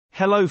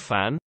Hello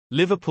fan,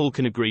 Liverpool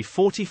can agree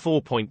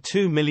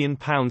 £44.2 million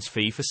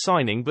fee for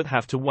signing but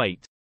have to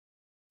wait.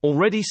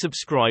 Already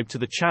subscribe to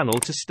the channel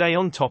to stay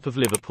on top of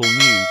Liverpool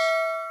news.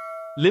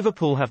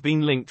 Liverpool have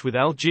been linked with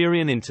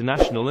Algerian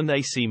international and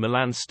AC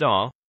Milan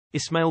star,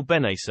 Ismaïl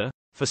Bennacer,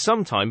 for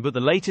some time, but the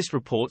latest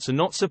reports are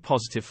not so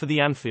positive for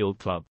the Anfield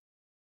club.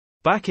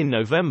 Back in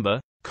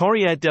November,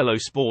 Corriere Dello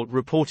Sport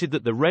reported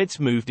that the Reds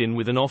moved in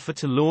with an offer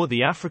to lure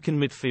the African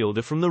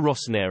midfielder from the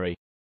Rossoneri.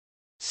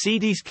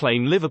 CDs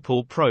claim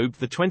Liverpool probed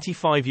the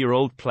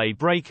 25-year-old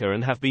play-breaker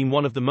and have been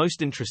one of the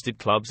most interested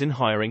clubs in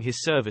hiring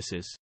his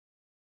services.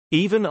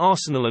 Even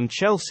Arsenal and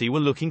Chelsea were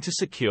looking to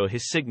secure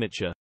his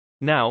signature.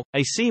 Now,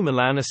 AC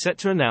Milan are set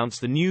to announce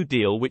the new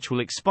deal, which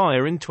will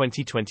expire in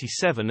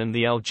 2027, and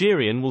the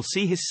Algerian will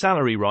see his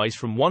salary rise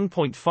from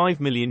 €1.5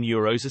 million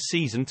a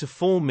season to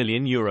 €4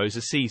 million a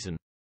season.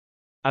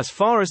 As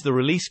far as the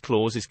release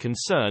clause is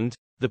concerned,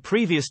 the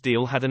previous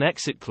deal had an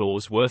exit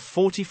clause worth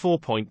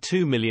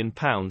 £44.2 million,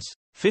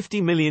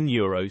 €50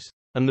 million,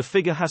 and the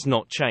figure has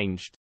not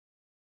changed.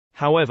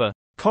 However,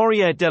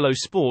 Corriere dello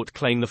Sport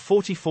claim the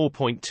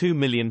 £44.2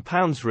 million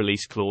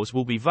release clause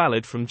will be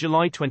valid from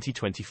July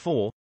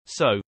 2024,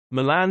 so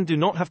Milan do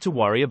not have to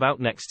worry about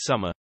next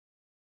summer.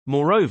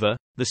 Moreover,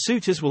 the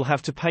suitors will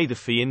have to pay the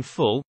fee in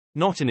full,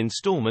 not in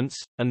installments,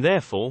 and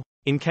therefore,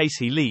 in case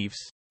he leaves,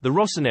 the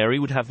Rossoneri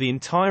would have the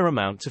entire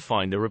amount to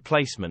find a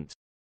replacement.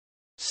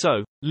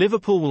 So,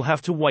 Liverpool will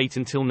have to wait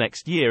until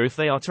next year if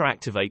they are to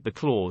activate the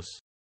clause.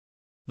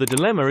 The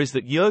dilemma is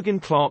that Jurgen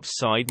Klopp's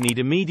side need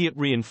immediate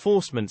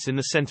reinforcements in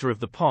the centre of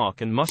the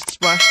park and must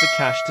splash the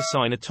cash to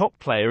sign a top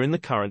player in the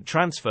current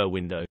transfer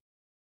window.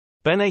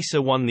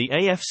 Bennacer won the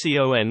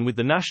AFCON with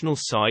the national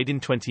side in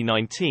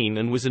 2019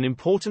 and was an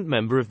important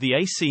member of the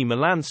AC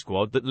Milan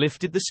squad that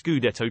lifted the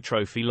Scudetto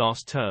trophy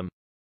last term.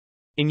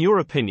 In your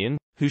opinion,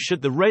 who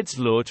should the Reds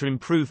lure to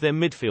improve their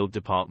midfield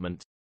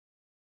department?